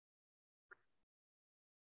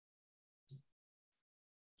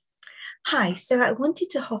Hi, so I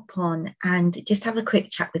wanted to hop on and just have a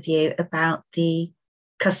quick chat with you about the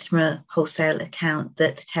customer wholesale account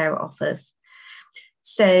that Terra offers.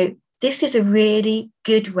 So, this is a really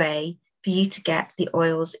good way for you to get the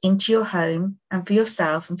oils into your home and for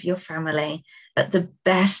yourself and for your family at the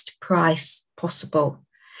best price possible.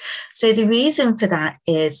 So, the reason for that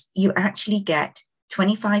is you actually get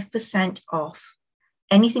 25% off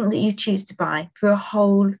anything that you choose to buy for a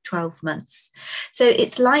whole 12 months. So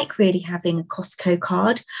it's like really having a Costco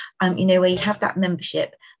card, where you have that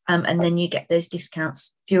membership and then you get those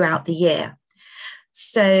discounts throughout the year.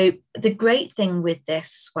 So the great thing with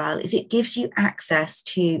this as well is it gives you access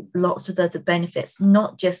to lots of other benefits,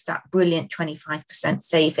 not just that brilliant 25%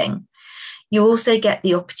 saving. You also get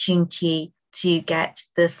the opportunity to get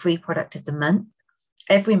the free product of the month.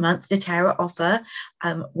 Every month, doTERRA offer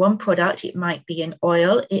one product. It might be an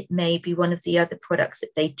oil, it may be one of the other products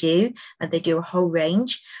that they do, and they do a whole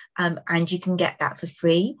range, and you can get that for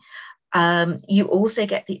free. You also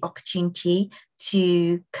get the opportunity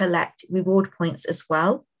to collect reward points as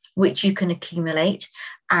well, which you can accumulate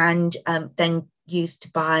and then use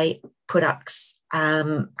to buy products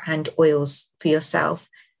and oils for yourself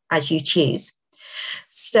as you choose.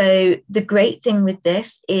 So the great thing with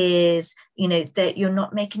this is, that you're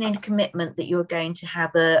not making any commitment that you're going to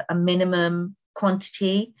have a minimum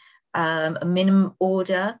quantity, a minimum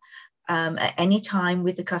order at any time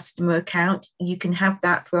with the customer account. You can have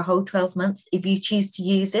that for a whole 12 months. If you choose to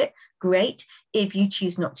use it, great. If you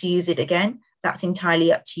choose not to use it again, that's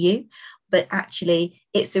entirely up to you. But actually,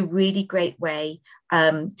 it's a really great way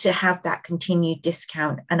to have that continued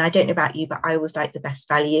discount. And I don't know about you, but I always like the best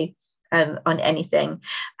value on anything.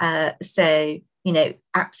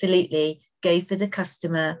 Absolutely go for the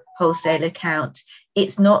customer wholesale account.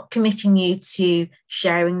 It's not committing you to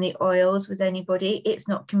sharing the oils with anybody. It's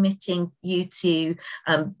not committing you to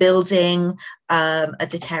building a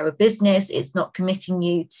doTERRA business. It's not committing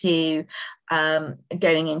you to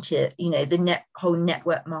going into, the whole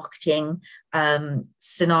network marketing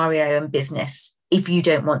scenario and business. If you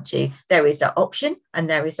don't want to, there is that option and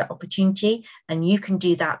there is that opportunity, and you can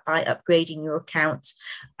do that by upgrading your account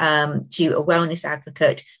to a wellness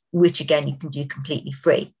advocate, which again you can do completely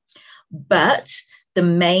free. But the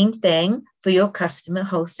main thing for your customer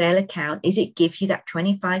wholesale account is it gives you that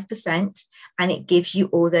 25% and it gives you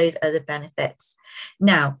all those other benefits.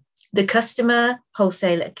 Now, the customer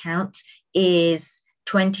wholesale account is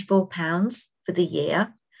 £24 for the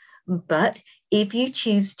year, but if you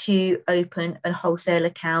choose to open a wholesale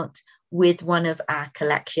account with one of our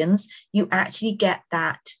collections, you actually get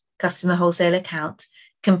that customer wholesale account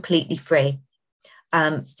completely free.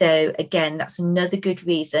 So again, that's another good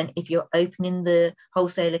reason if you're opening the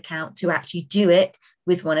wholesale account to actually do it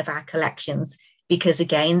with one of our collections, because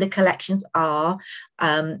again, the collections are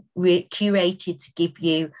curated to give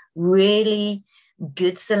you really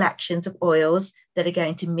good selections of oils that are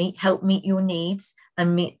going to help meet your needs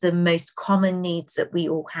and meet the most common needs that we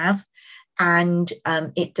all have. And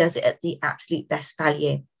it does it at the absolute best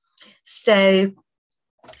value. So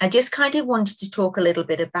I just kind of wanted to talk a little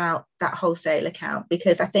bit about that wholesale account,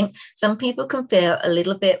 because I think some people can feel a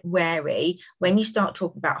little bit wary when you start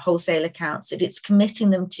talking about wholesale accounts, that it's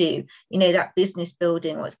committing them to, that business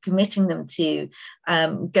building, or it's committing them to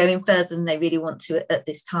going further than they really want to at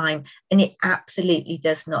this time. And it absolutely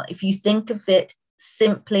does not. If you think of it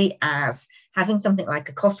simply as having something like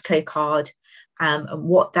a Costco card and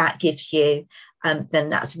what that gives you, then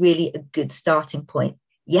that's really a good starting point.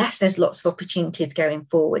 Yes, there's lots of opportunities going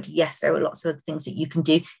forward. Yes, there are lots of other things that you can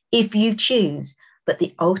do if you choose. But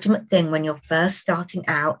the ultimate thing when you're first starting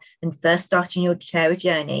out and first starting your doTERRA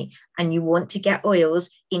journey and you want to get oils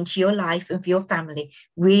into your life and for your family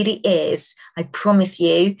really is, I promise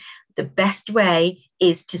you, the best way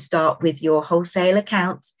is to start with your wholesale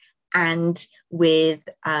account, and with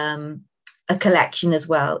a collection as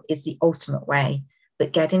well is the ultimate way.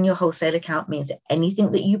 But getting your wholesale account means that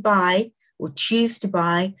anything that you buy or choose to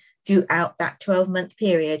buy throughout that 12-month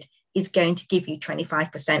period is going to give you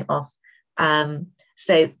 25% off.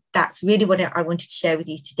 So that's really what I wanted to share with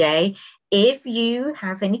you today. If you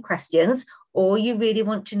have any questions or you really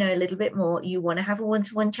want to know a little bit more, you want to have a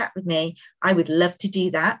one-to-one chat with me, I would love to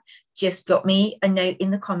do that. Just drop me a note in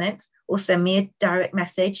the comments or send me a direct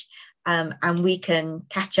message, and we can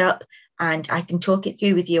catch up and I can talk it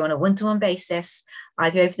through with you on a one-to-one basis,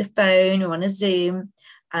 either over the phone or on a Zoom.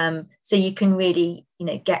 So you can really,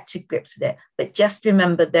 get to grips with it. But just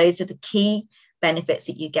remember, those are the key benefits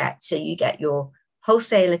that you get. So you get your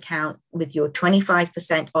wholesale account with your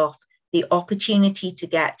 25% off, the opportunity to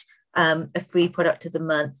get a free product of the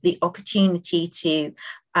month, the opportunity to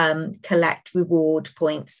collect reward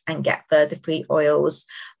points and get further free oils.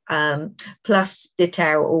 Plus,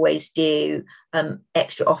 doTERRA always do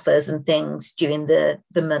extra offers and things during the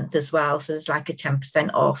month as well. So there's like a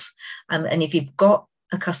 10% off. And if you've got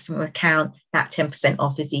a customer account, that 10%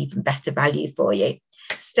 off is even better value for you.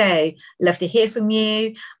 So love to hear from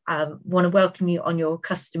you. Want to welcome you on your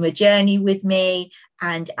customer journey with me.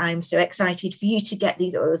 And I'm so excited for you to get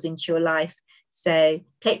these oils into your life. So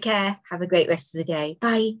take care. Have a great rest of the day.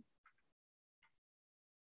 Bye.